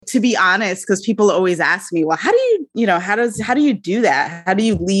to be honest, because people always ask me, well, how do how do you do that? How do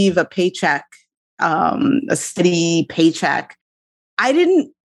you leave a paycheck, a steady paycheck? I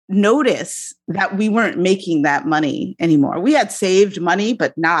didn't notice that we weren't making that money anymore. We had saved money,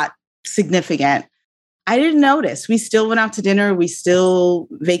 but not significant. I didn't notice. We still went out to dinner. We still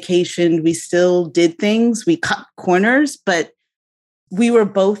vacationed. We still did things. We cut corners, but we were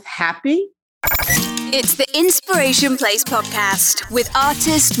both happy. It's the Inspiration Place podcast with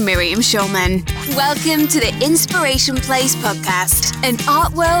artist Miriam Schulman. Welcome to the Inspiration Place podcast, an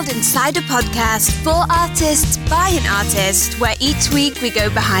art world insider podcast for artists by an artist, where each week we go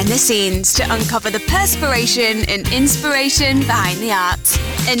behind the scenes to uncover the perspiration and inspiration behind the art.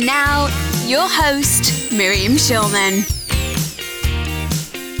 And now, your host, Miriam Schulman.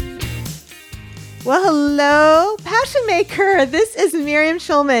 Well, hello, Passion Maker. This is Miriam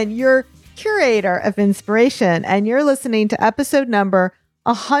Schulman, your curator of inspiration, and you're listening to episode number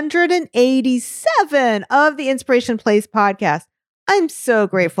 187 of the Inspiration Place podcast. I'm so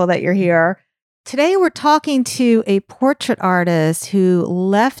grateful that you're here. Today, we're talking to a portrait artist who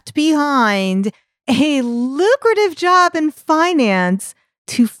left behind a lucrative job in finance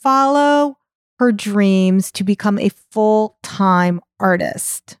to follow her dreams to become a full-time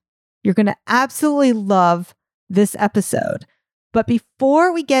artist. You're going to absolutely love this episode. But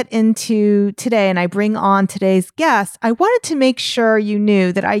before we get into today and I bring on today's guest, I wanted to make sure you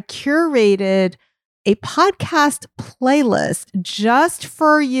knew that I curated a podcast playlist just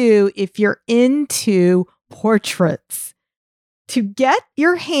for you if you're into portraits. To get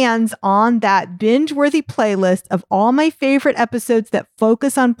your hands on that binge-worthy playlist of all my favorite episodes that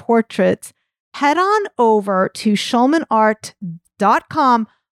focus on portraits, head on over to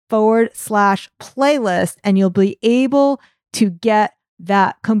schulmanart.com/playlist and you'll be able to get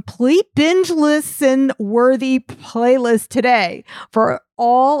that complete binge listen worthy playlist today for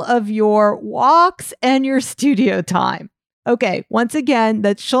all of your walks and your studio time. Okay, once again,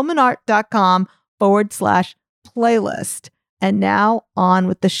 that's schulmanart.com/playlist. And now on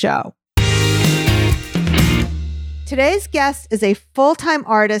with the show. Today's guest is a full-time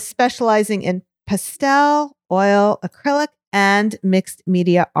artist specializing in pastel, oil, acrylic, and mixed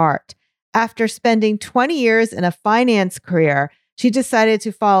media art. After spending 20 years in a finance career, she decided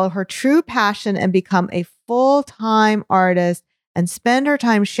to follow her true passion and become a full-time artist and spend her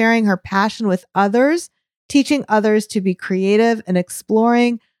time sharing her passion with others, teaching others to be creative and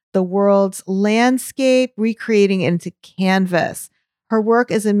exploring the world's landscape, recreating it into canvas. Her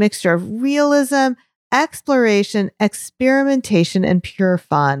work is a mixture of realism, exploration, experimentation, and pure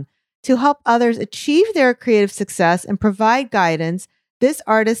fun. To help others achieve their creative success and provide guidance, this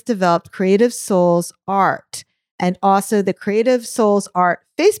artist developed Creative Souls Art and also the Creative Souls Art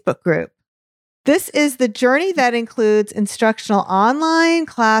Facebook group. This is the journey that includes instructional online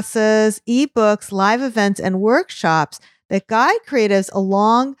classes, ebooks, live events, and workshops that guide creatives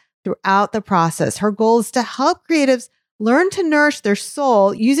along throughout the process. Her goal is to help creatives learn to nourish their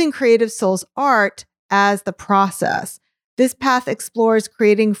soul using Creative Souls Art as the process. This path explores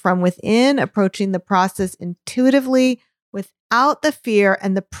creating from within, approaching the process intuitively, without the fear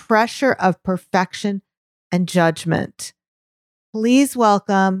and the pressure of perfection and judgment. Please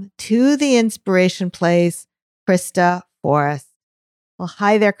welcome to the Inspiration Place, Christa Forrest. Well,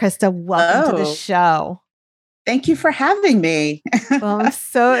 hi there, Christa. Welcome to the show. Thank you for having me. Well, I'm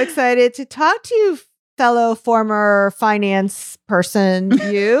so excited to talk to you, fellow former finance person,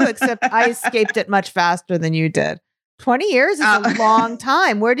 except I escaped it much faster than you did. 20 years is a long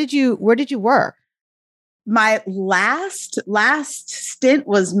time. Where did you work? My last stint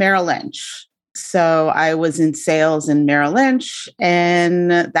was Merrill Lynch. So I was in sales in Merrill Lynch, and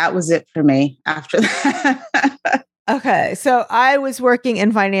that was it for me after that. Okay. So I was working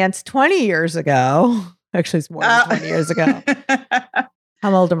in finance 20 years ago. Actually, it's more than 20 years ago.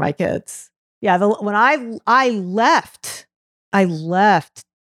 How old are my kids? Yeah. When I left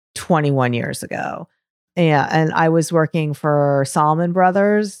 21 years ago. Yeah. And I was working for Salomon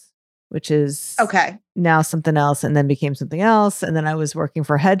Brothers, which is now something else, and then became something else. And then I was working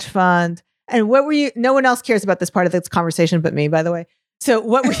for a hedge fund. And what were you? No one else cares about this part of this conversation but me, by the way. So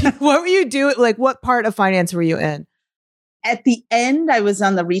what were you doing? Like, what part of finance were you in? At the end, I was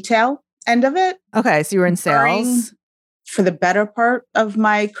on the retail end of it. Okay. So you were in sales. For the better part of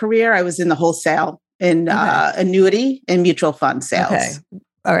my career, I was in the wholesale in annuity and mutual fund sales. Okay.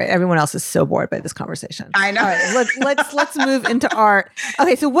 All right. Everyone else is so bored by this conversation. I know. All right, let's move into art.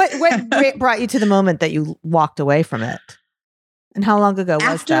 Okay. So what brought you to the moment that you walked away from it? And how long ago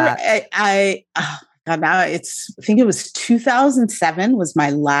was that? I think it was 2007 was my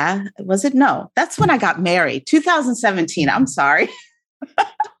last, was it? No, that's when I got married. 2017. I'm sorry.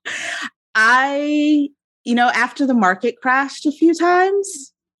 After the market crashed a few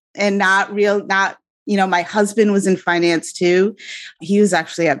times and my husband was in finance too. He was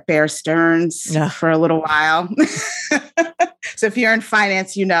actually at Bear Stearns for a little while. So if you're in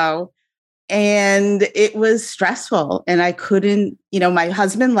finance, and it was stressful and I couldn't, my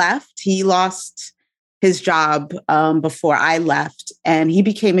husband left, he lost his job before I left and he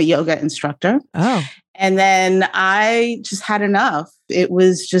became a yoga instructor. Oh. And then I just had enough. It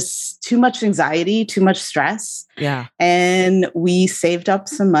was just too much anxiety, too much stress. Yeah. And we saved up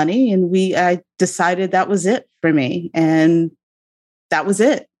some money and I decided that was it for me. And that was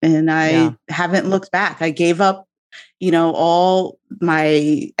it. And I haven't looked back. I gave up, all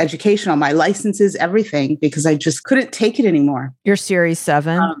my education, all my licenses, everything, because I just couldn't take it anymore. Your Series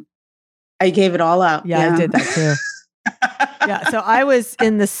 7? I gave it all up. Yeah, I did that too. Yeah. So I was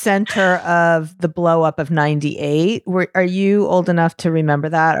in the center of the blow up of 98. Are you old enough to remember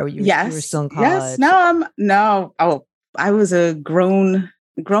that? Or you were still in college? Yes. No. Oh, I was a grown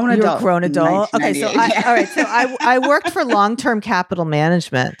adult. You were a grown adult. Okay. So all right. So I worked for long-term capital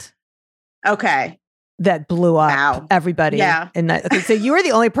management. Okay. That blew up everybody. Yeah. Okay, so you were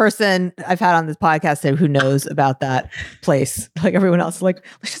the only person I've had on this podcast who knows about that place. Like everyone else is like,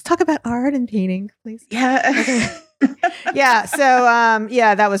 let's just talk about art and painting, please. Yeah. Okay. Yeah. So,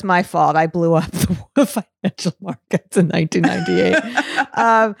 that was my fault. I blew up the financial markets in 1998.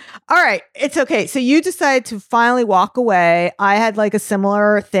 All right. It's okay. So you decided to finally walk away. I had like a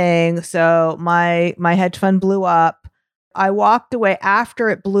similar thing. So my hedge fund blew up. I walked away after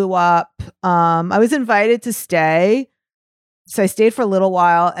it blew up. I was invited to stay. So I stayed for a little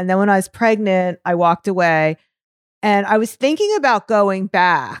while. And then when I was pregnant, I walked away. And I was thinking about going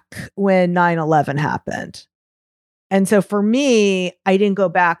back when 9/11 happened. And so for me, I didn't go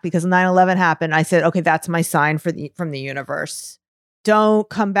back because 9/11 happened. I said, okay, that's my sign from the universe. Don't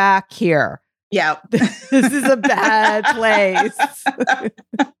come back here. Yeah. This is a bad place.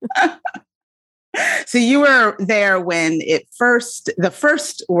 So you were there when the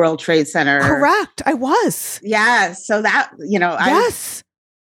first World Trade Center. Correct. I was. Yeah. So that, yes.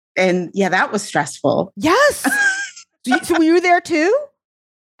 That was stressful. Yes. So were you there too?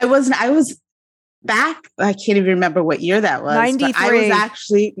 I was back. I can't even remember what year that was. 93. I was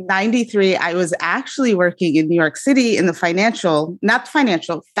actually 93. I was actually working in New York City in the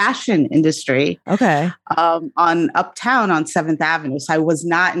fashion industry. Okay. On Uptown on 7th Avenue. So I was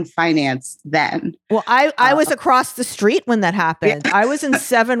not in finance then. Well, I was across the street when that happened. Yeah. I was in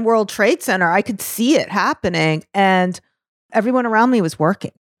 7 World Trade Center. I could see it happening and everyone around me was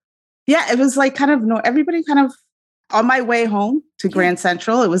working. Yeah. It was like everybody kind of on my way home to Grand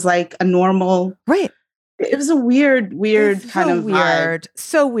Central. It was like a normal. Right. It was a weird kind of weird. Vibe.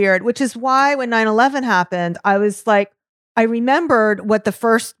 So weird, which is why when 9/11 happened, I was like, I remembered what the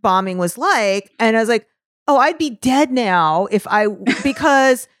first bombing was like. And I was like, oh, I'd be dead now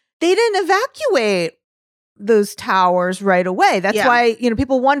because they didn't evacuate those towers right away. That's why,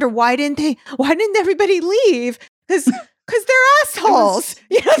 people wonder why didn't everybody leave? Because they're assholes.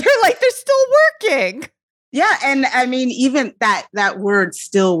 They're still working. Yeah. And I mean, even that word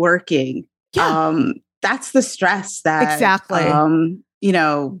still working. Yeah. That's the stress that exactly.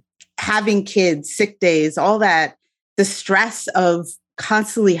 Having kids, sick days, all that, the stress of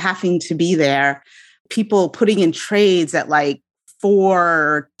constantly having to be there, people putting in trades at like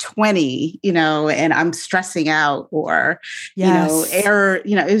 4:20, and I'm stressing out or, error,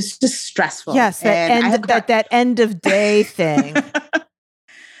 it was just stressful. Yes. That end of day thing.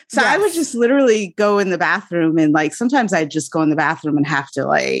 So I would just literally go in the bathroom and sometimes I'd just go in the bathroom and have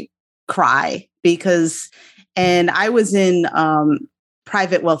to cry and I was in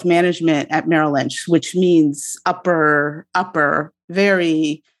private wealth management at Merrill Lynch, which means upper,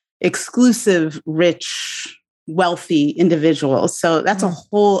 very exclusive, rich, wealthy individuals. So that's a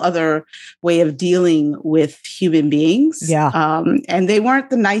whole other way of dealing with human beings. Yeah. And they weren't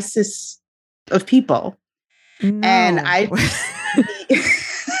the nicest of people. No. And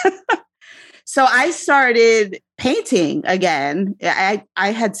so I started painting again. I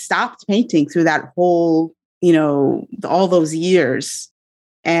had stopped painting through that whole, all those years.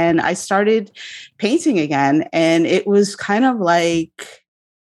 And I started painting again. And it was kind of like,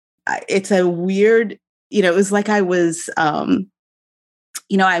 it's a weird, it was like I was, I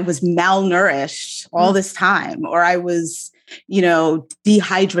was malnourished all this time, or I was,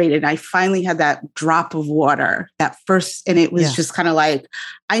 dehydrated. I finally had that drop of water, that first, and it was just kind of like,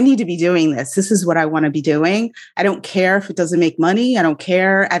 I need to be doing this. This is what I want to be doing. I don't care if it doesn't make money. I don't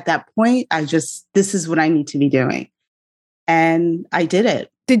care at that point. This is what I need to be doing. And I did it.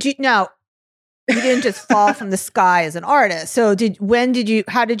 Did you now? You didn't just fall from the sky as an artist. So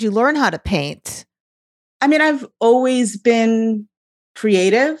how did you learn how to paint? I mean, I've always been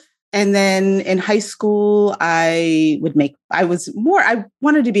creative. And then in high school, I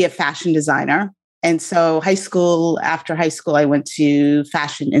wanted to be a fashion designer. And so after high school, I went to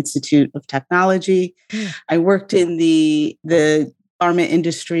Fashion Institute of Technology. I worked in the garment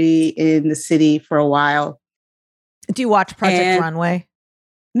industry in the city for a while. Do you watch Project Runway?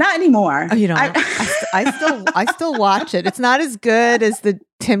 Not anymore. Oh, you don't? I still watch it. It's not as good as the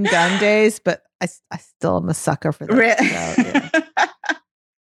Tim Gunn days, but I still am a sucker for that. So, yeah.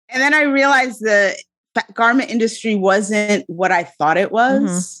 And then I realized the garment industry wasn't what I thought it was.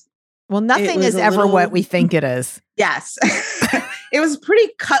 Mm-hmm. Well, nothing is ever what we think it is. Yes. It was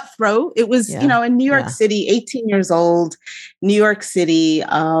pretty cutthroat. It was, in New York City, 18 years old, New York City,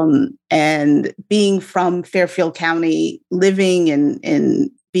 and being from Fairfield County, living and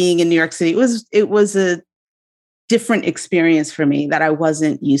being in New York City, it was a different experience for me that I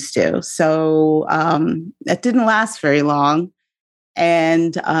wasn't used to. So it didn't last very long.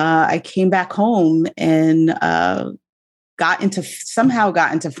 And I came back home and got into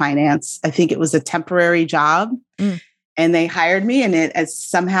finance. I think it was a temporary job, and they hired me, and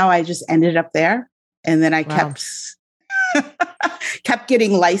somehow I just ended up there. And then I kept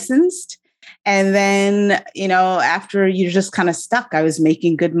getting licensed. And then, after you're just kind of stuck, I was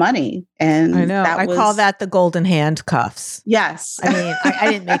making good money. And I know I call that the golden handcuffs. Yes. I mean,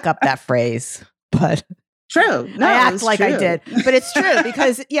 I didn't make up that phrase, but true. No, I act like I did, but it's true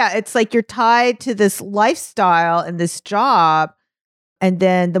because it's like you're tied to this lifestyle and this job. And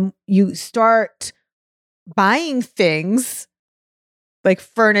then you start buying things like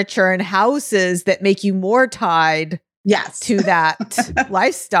furniture and houses that make you more tied to that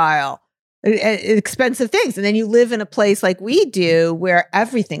lifestyle, expensive things. And then you live in a place like we do where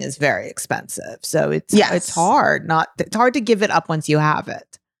everything is very expensive. So it's hard it's hard to give it up once you have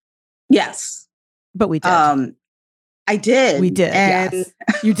it. Yes. But we did. I did. We did. And yes.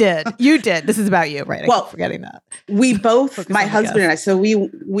 You did. You did. This is about you, right? I keep forgetting that. We both, my husband and I, so we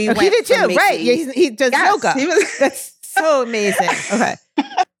went. He did too, right? He does yoga. That's so amazing. Okay.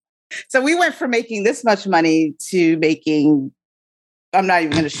 So we went from making this much money to making, I'm not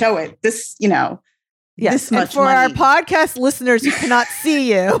even going to show it. This, yes. This much and for money. Our podcast listeners who cannot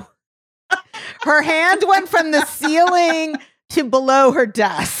see you, her hand went from the ceiling to below her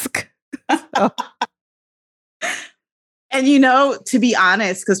desk. So. And, to be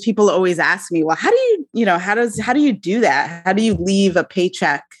honest, because people always ask me, well, how do you do that? How do you leave a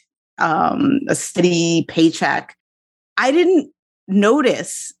paycheck, a steady paycheck? I didn't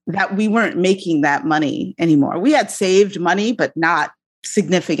notice that we weren't making that money anymore. We had saved money, but not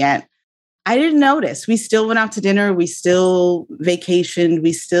significant. I didn't notice. We still went out to dinner. We still vacationed.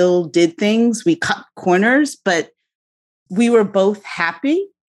 We still did things. We cut corners, but we were both happy.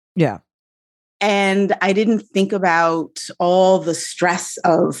 Yeah. And I didn't think about all the stress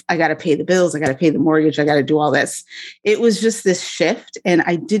of, I got to pay the bills, I got to pay the mortgage, I got to do all this. It was just this shift. And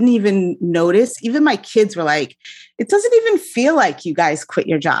I didn't even notice. Even my kids were like, it doesn't even feel like you guys quit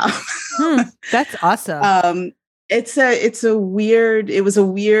your job. That's awesome. It was a weird,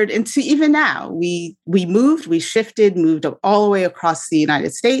 and to even now, we moved all the way across the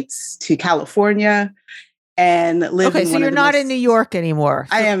United States to California. And live. Okay, so you're not in New York anymore.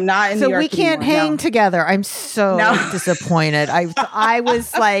 I am not in New York. So we can't hang together. I'm so disappointed. I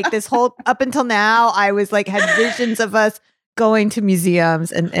was like up until now, I was like had visions of us going to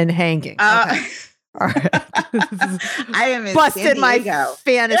museums and hanging. Okay. All right. I am in busted San Diego. My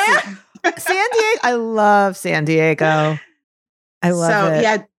fantasy. Yeah. San Diego. I love San Diego. I love it.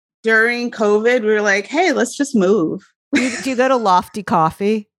 Yeah, during COVID, we were like, hey, let's just move. Do you go to Lofty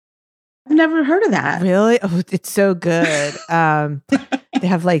Coffee? I've never heard of that. Really? Oh, it's so good. They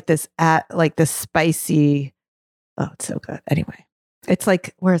have like this spicy. Oh, it's so good. Anyway, it's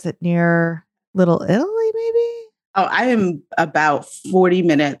like, where is it? Near Little Italy, maybe? Oh, I am about 40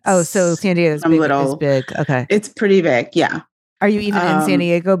 minutes. Oh, so San Diego's big. Okay. It's pretty big. Yeah. Are you even in San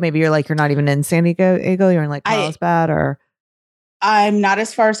Diego? Maybe you're not even in San Diego. You're in like Carlsbad or. I'm not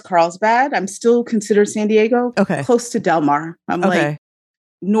as far as Carlsbad. I'm still considered San Diego. Okay. Close to Del Mar. I'm like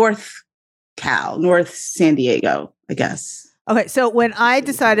North San Diego, I guess. Okay. So when I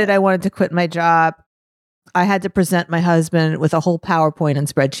decided I wanted to quit my job, I had to present my husband with a whole PowerPoint and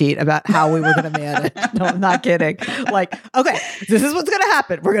spreadsheet about how we were going to manage. No, I'm not kidding. Like, okay, this is what's going to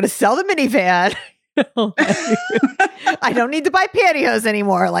happen. We're going to sell the minivan. I don't need to buy pantyhose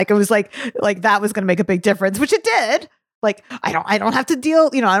anymore. Like it was like that was going to make a big difference, which it did. Like, I don't have to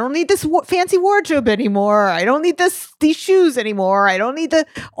deal, I don't need this fancy wardrobe anymore. I don't need these shoes anymore. I don't need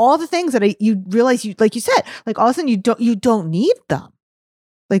all the things that you realize like you said, like all of a sudden you don't need them.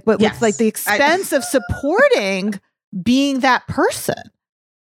 Like, but Yes. with like the expense of supporting being that person.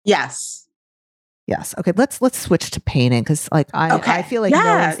 Yes. Yes. Okay. Let's switch to painting because, like, I feel like no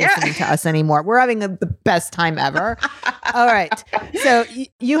one's listening to us anymore. We're having the best time ever. All right. So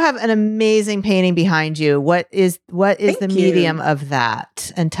you have an amazing painting behind you. What is the medium of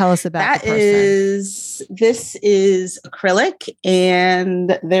that? And tell us about the person. This is acrylic,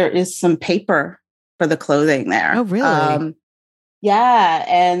 and there is some paper for the clothing there. Oh, really? Yeah.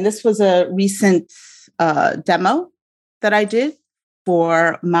 And this was a recent demo that I did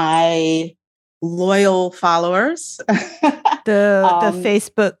for my loyal followers. the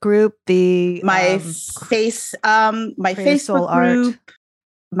Facebook group, my Facebook group,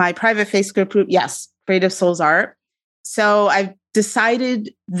 my private Facebook group. Yes. Creative Souls Art. So I've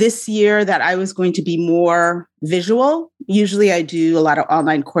decided this year that I was going to be more visual. Usually I do a lot of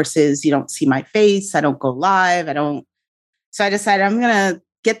online courses. You don't see my face. I don't go live. So I decided I'm going to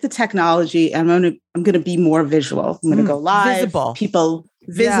get the technology and I'm going to be more visual. I'm going to go live. Visible. People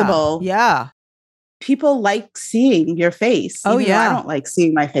visible. Yeah. People like seeing your face. Oh, yeah. I don't like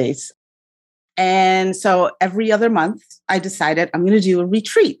seeing my face. And so every other month, I decided I'm going to do a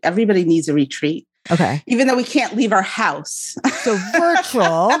retreat. Everybody needs a retreat. Okay. Even though we can't leave our house. So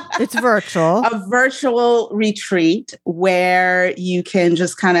virtual. It's virtual. A virtual retreat where you can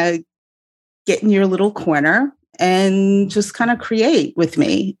just kind of get in your little corner and just kind of create with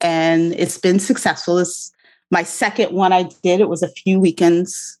me. And it's been successful. It's my second one I did. It was a few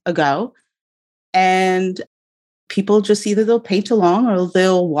weekends ago. And people just either they'll paint along or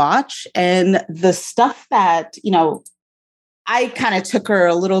they'll watch. And the stuff that, I kind of took her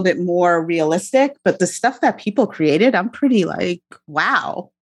a little bit more realistic, but the stuff that people created, I'm pretty like,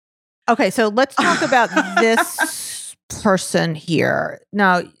 wow. Okay, so let's talk about this person here.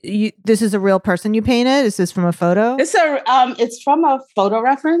 Now, this is a real person you painted? Is this from a photo? It's from a photo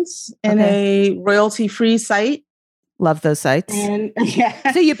reference in a royalty-free site. Love those sites. And,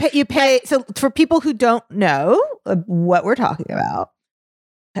 yeah. So you pay. So for people who don't know what we're talking about,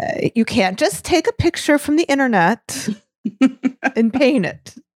 okay, you can't just take a picture from the internet and paint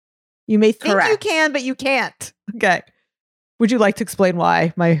it. You may think you can, but you can't. Okay. Would you like to explain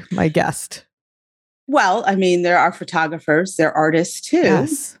why, my guest? Well, I mean, there are photographers, there are artists too.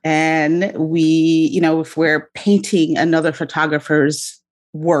 Yes. And we, if we're painting another photographer's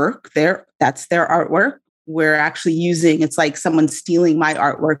work, that's their artwork. We're actually it's like someone stealing my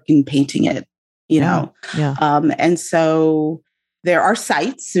artwork and painting it, Yeah. And so there are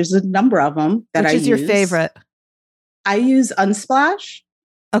sites. There's a number of them that I use. Which is your favorite? I use Unsplash.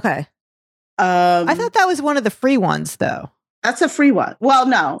 Okay. I thought that was one of the free ones, though. That's a free one. Well,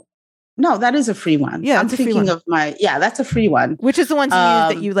 no, that is a free one. Yeah, I'm thinking of that's a free one. Which is the ones you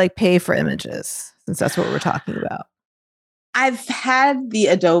use that you like pay for images, since that's what we're talking about. I've had the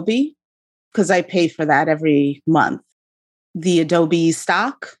Adobe because I pay for that every month. The Adobe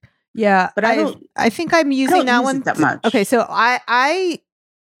stock. Yeah, but I think I'm using that one that much. Okay, so I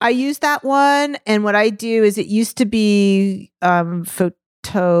use that one, and what I do is it used to be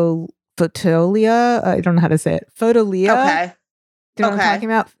Fotolia. I don't know how to say it. Fotolia. Okay. Do you know what I'm talking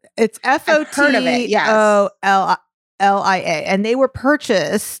about? It's FOTOLIA, and they were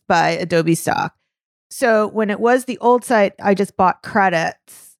purchased by Adobe stock. So when it was the old site, I just bought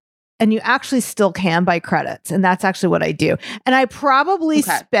credits. And you actually still can buy credits. And that's actually what I do. And I probably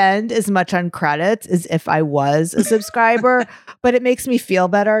spend as much on credits as if I was a subscriber, but it makes me feel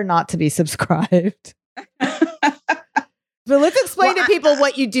better not to be subscribed. But let's explain to people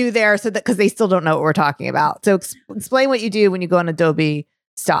what you do there because they still don't know what we're talking about. So explain what you do when you go on Adobe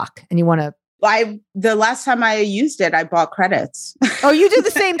stock and you want to. The last time I used it, I bought credits. Oh, you did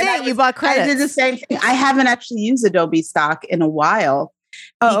the same thing. You bought credits. I did the same thing. I haven't actually used Adobe stock in a while.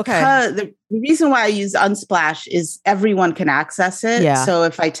 Oh, okay. Because the reason why I use Unsplash is everyone can access it. Yeah. So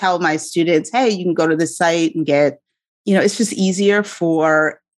if I tell my students, hey, you can go to this site and get, it's just easier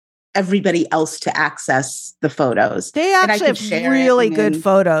for everybody else to access the photos. They actually have really good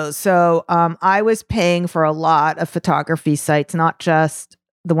photos. So I was paying for a lot of photography sites, not just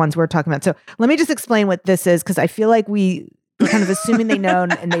the ones we're talking about. So let me just explain what this is, because I feel like we're kind of assuming they know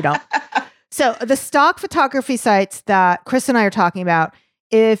and they don't. So the stock photography sites that Chris and I are talking about,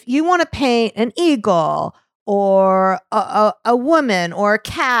 if you want to paint an eagle or a woman or a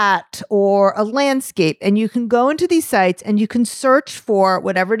cat or a landscape, and you can go into these sites and you can search for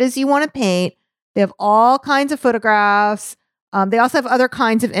whatever it is you want to paint. They have all kinds of photographs. They also have other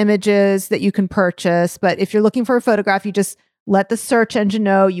kinds of images that you can purchase. But if you're looking for a photograph, you just let the search engine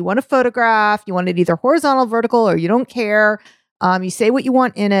know you want a photograph. You want it either horizontal, vertical, or you don't care. You say what you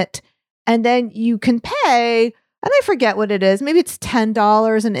want in it. And then you can pay, and I forget what it is. Maybe it's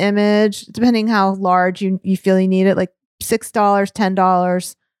 $10 an image, depending how large you feel you need it, like $6,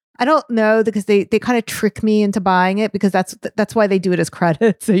 $10. I don't know, because they kind of trick me into buying it, because that's why they do it as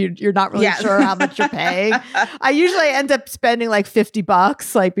credit. So you're not really sure how much you're paying. I usually end up spending like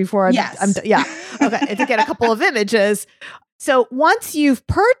 $50 like before I'm okay, to get a couple of images. So once you've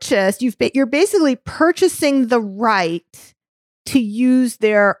purchased, you're basically purchasing the right to use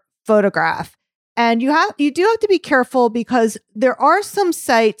their photograph. And you do have to be careful, because there are some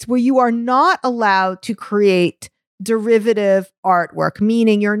sites where you are not allowed to create derivative artwork,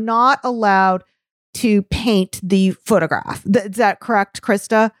 meaning you're not allowed to paint the photograph. Is that correct,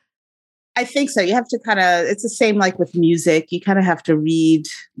 Christa? I think so. You have to it's the same like with music. You kind of have to read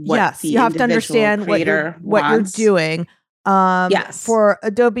what you have to understand what you're doing. Yes. For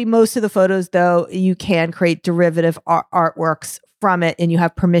Adobe, most of the photos, though, you can create derivative artworks from it, and you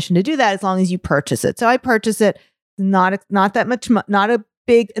have permission to do that as long as you purchase it. So I purchase it, not that much, not a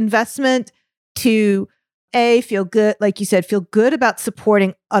big investment, to feel good, like you said, feel good about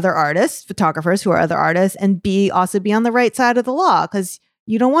supporting other artists, photographers who are other artists, and B, also be on the right side of the law, because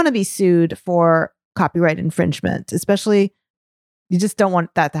you don't want to be sued for copyright infringement, especially you just don't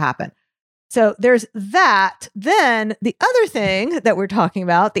want that to happen. So there's that. Then the other thing that we're talking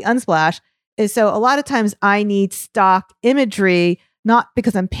about, the Unsplash, is so a lot of times I need stock imagery, not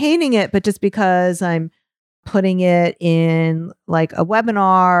because I'm painting it, but just because I'm putting it in like a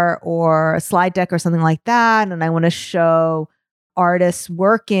webinar or a slide deck or something like that. And I want to show artists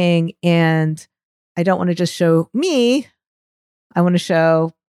working, and I don't want to just show me. I want to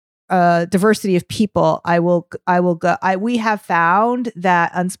show diversity of people. We have found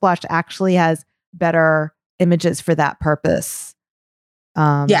that Unsplash actually has better images for that purpose.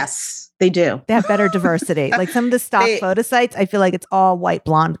 Yes, they do. They have better diversity. Like some of the stock photo sites, I feel like it's all white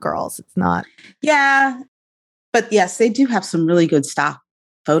blonde girls. It's not. Yeah. But yes, they do have some really good stock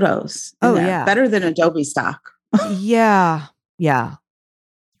photos. Oh, yeah. Better than Adobe stock. Yeah. Yeah.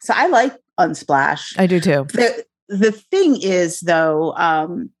 So I like Unsplash. I do too. The thing is, though,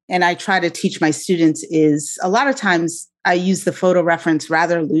 and I try to teach my students, is a lot of times I use the photo reference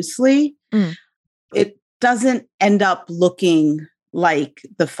rather loosely. It doesn't end up looking like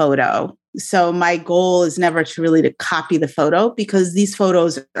the photo. So my goal is never to copy the photo, because these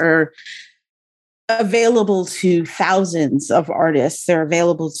photos are available to thousands of artists. They're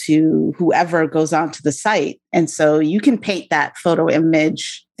available to whoever goes onto the site. And so you can paint that photo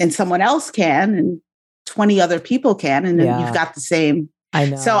image, and someone else can, and 20 other people can, and then you've got the same. I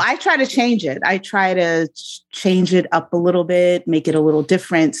know. So I try to change it. I try to change it up a little bit, make it a little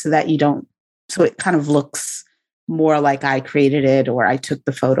different, so that so it kind of looks more like I created it or I took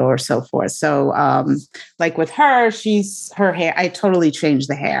the photo or so forth. So like with her hair, I totally changed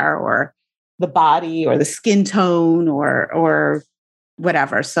the hair or the body or the skin tone or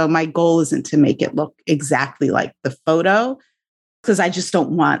whatever. So my goal isn't to make it look exactly like the photo, because I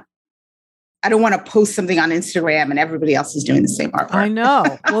don't want to post something on Instagram and everybody else is doing the same artwork. I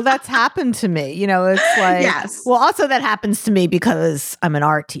know. Well, that's happened to me. It's like, yes. Well, also that happens to me because I'm an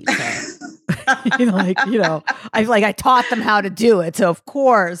art teacher. I taught them how to do it. So of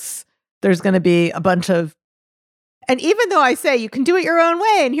course there's going to be a bunch of, and even though I say you can do it your own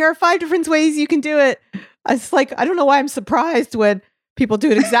way, and here are 5 different ways you can do it, it's like, I don't know why I'm surprised when people do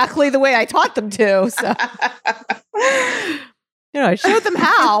it exactly the way I taught them to. So, I showed them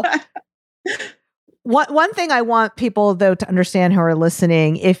how. One thing I want people, though, to understand who are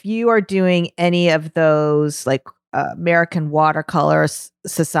listening, if you are doing any of those like American Watercolor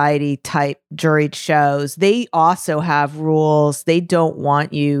Society type juried shows, they also have rules. They don't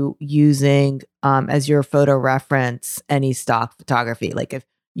want you using as your photo reference any stock photography. Like if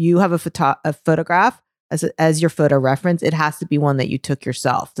you have a photograph as your photo reference, it has to be one that you took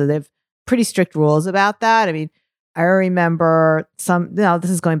yourself. So they have pretty strict rules about that. I mean, I remember this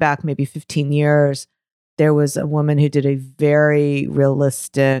is going back maybe 15 years. There was a woman who did a very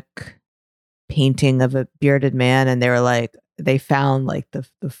realistic painting of a bearded man, and they found like the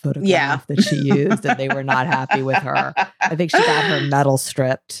photograph that she used, and they were not happy with her. I think she got her medal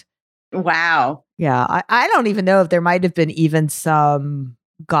stripped. Wow. Yeah. I don't even know if there might have been even some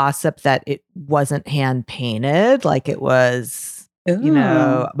gossip that it wasn't hand painted, like it was.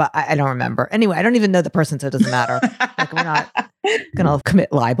 But I don't remember. Anyway, I don't even know the person, so it doesn't matter. Like, we're not going to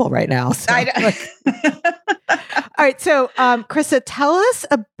commit libel right now. So, all All right. So, Christa, tell us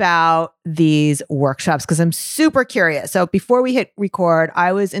about these workshops because I'm super curious. So before we hit record,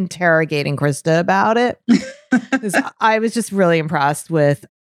 I was interrogating Christa about it. 'Cause I was just really impressed with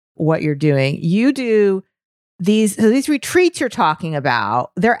what you're doing. You do these retreats you're talking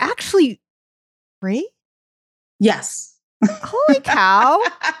about. They're actually free? Yes. Holy cow.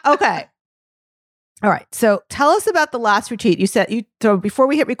 Okay. All right. So tell us about the last retreat. So before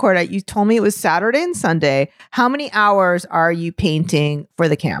we hit record, you told me it was Saturday and Sunday. How many hours are you painting for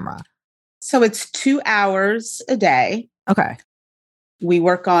the camera? So it's 2 hours a day. Okay. We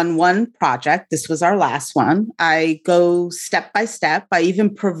work on one project. This was our last one. I go step by step. I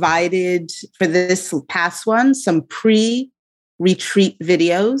even provided for this past one some pre-retreat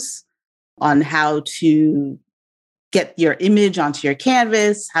videos on how to get your image onto your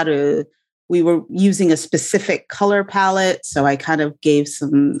canvas, we were using a specific color palette. So I kind of gave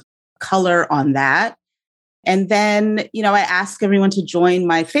some color on that. And then, I ask everyone to join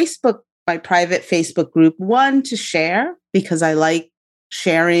my private Facebook group, one, to share because I like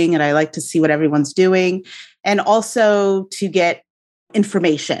sharing and I like to see what everyone's doing. And also to get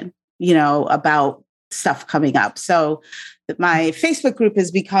information, about stuff coming up. So my Facebook group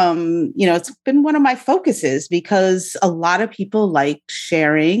has become, it's been one of my focuses because a lot of people like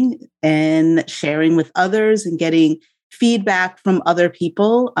sharing with others and getting feedback from other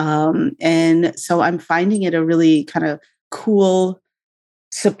people. And so I'm finding it a really kind of cool,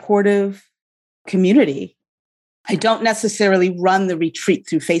 supportive community. I don't necessarily run the retreat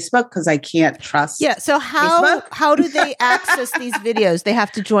through Facebook because I can't trust. Yeah. So how do they access these videos? They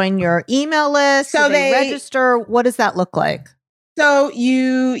have to join your email list. So they register. What does that look like? So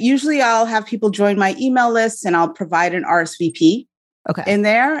I'll have people join my email list and I'll provide an RSVP in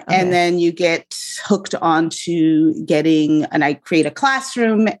there. Okay. And then you get hooked onto and I create a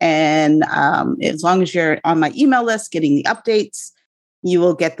classroom. And as long as you're on my email list, getting the updates, you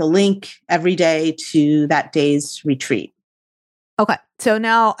will get the link every day to that day's retreat. Okay. So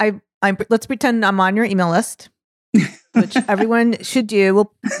now let's pretend I'm on your email list, which everyone should do.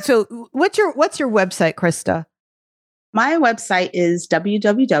 Well, so what's your website, Christa? My website is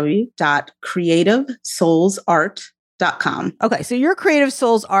www.creativesoulsart.com. Okay. So you're Creative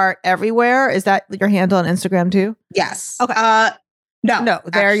Souls Art everywhere. Is that your handle on Instagram too? Yes. Okay. No,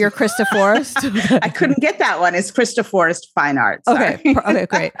 there you're Christa Forrest. I couldn't get that one. It's Christa Forrest Fine Art. Okay. Okay,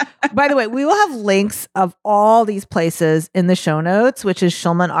 great. By the way, we will have links of all these places in the show notes, which is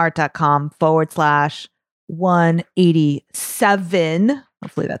schulmanart.com/187.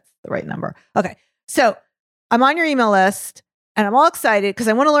 Hopefully that's the right number. Okay. So I'm on your email list and I'm all excited because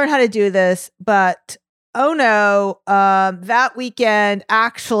I want to learn how to do this, but oh no, that weekend,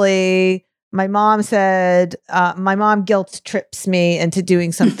 actually, my mom said, my mom guilt trips me into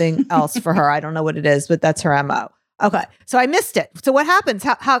doing something else for her. I don't know what it is, but that's her MO. Okay. So I missed it. So what happens?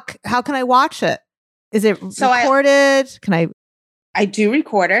 How can I watch it? Is it recorded? I do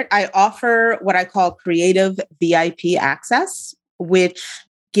record it. I offer what I call creative VIP access, which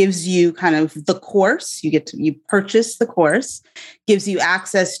gives you kind of the course. You purchase the course, gives you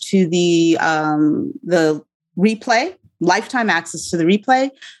access to the replay, lifetime access to the replay.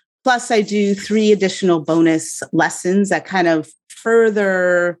 Plus, I do 3 additional bonus lessons that kind of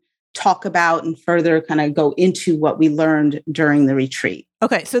further talk about and further kind of go into what we learned during the retreat.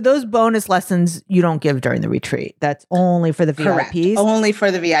 Okay, so those bonus lessons you don't give during the retreat. That's only for the Correct. VIPs? Only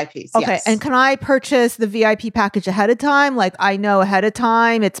for the VIPs, okay, yes. And can I purchase the VIP package ahead of time? Like I know ahead of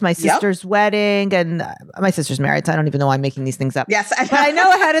time, it's my sister's wedding and my sister's married, so I don't even know why I'm making these things up. Yes. But I know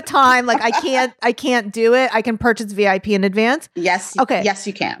ahead of time, like I can't do it. I can purchase VIP in advance? Yes. Okay. Yes,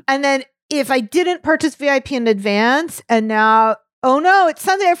 you can. And then if I didn't purchase VIP in advance and now, oh no, it's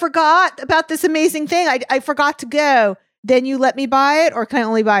Sunday, I forgot about this amazing thing. I forgot to go. Then you let me buy it, or can I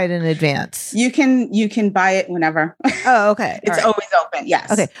only buy it in advance? You can buy it whenever. Oh, okay. It's always open.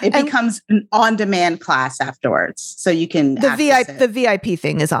 Yes. Okay. It becomes an on-demand class afterwards, so you can the VIP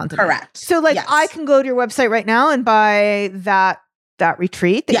thing is on demand. Correct. So, yes. I can go to your website right now and buy that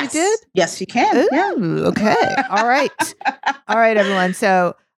retreat that you did. Yes, you can. Ooh, yeah. Okay. All right. All right, everyone.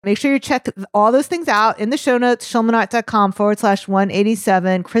 So make sure you check all those things out in the show notes,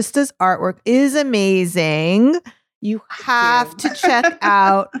 schulmanart.com/187. Christa's artwork is amazing. You have to check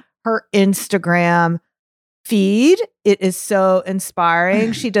out her Instagram feed. It is so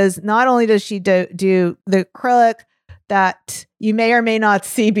inspiring. Not only does she do the acrylic that you may or may not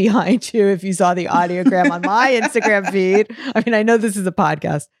see behind you if you saw the audiogram on my Instagram feed. I mean, I know this is a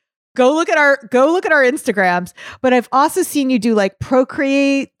podcast. Go look at our Instagrams, but I've also seen you do like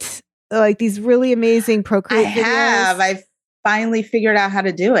Procreate, like these really amazing Procreate videos. I've finally figured out how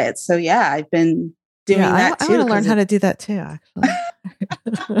to do it. So yeah, I've been doing that too. I want to learn how to do that too, actually.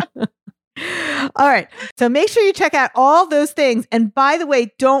 All right. So make sure you check out all those things. And by the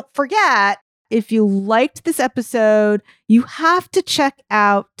way, don't forget, if you liked this episode, you have to check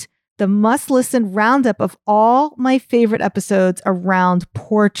out the must-listen roundup of all my favorite episodes around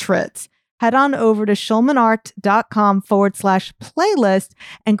portraits. Head on over to schulmanart.com/playlist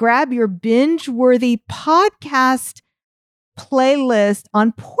and grab your binge-worthy podcast playlist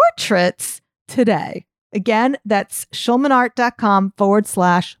on portraits today. Again, that's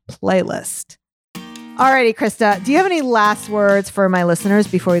schulmanart.com/playlist. Alrighty, Christa, do you have any last words for my listeners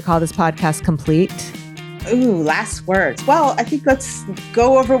before we call this podcast complete? Ooh, last words. Well, I think let's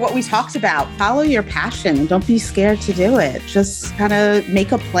go over what we talked about. Follow your passion. Don't be scared to do it. Just kind of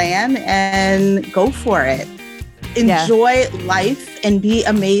make a plan and go for it. Enjoy life and be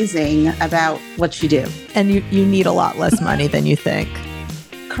amazing about what you do. And you need a lot less money than you think.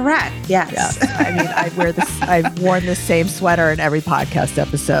 Correct. Yes. I mean, I've worn the same sweater in every podcast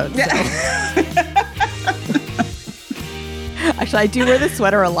episode. So. Actually, I do wear the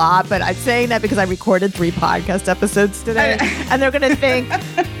sweater a lot, but I'm saying that because I recorded 3 podcast episodes today, and they're going to think,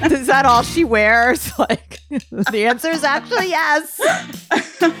 is that all she wears? Like, the answer is actually yes.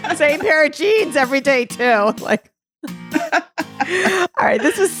 Same pair of jeans every day too. Like. All right.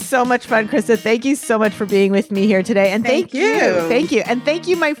 This was so much fun, Christa. Thank you so much for being with me here today. And thank you. Thank you. And thank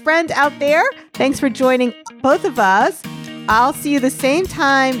you, my friend out there. Thanks for joining both of us. I'll see you the same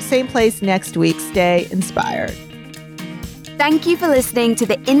time, same place next week. Stay inspired. Thank you for listening to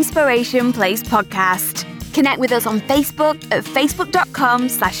the Inspiration Place podcast. Connect with us on Facebook at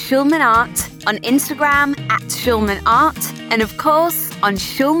facebook.com/SchulmanArt, on Instagram @SchulmanArt, and of course on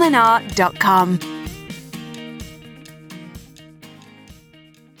schulmanart.com.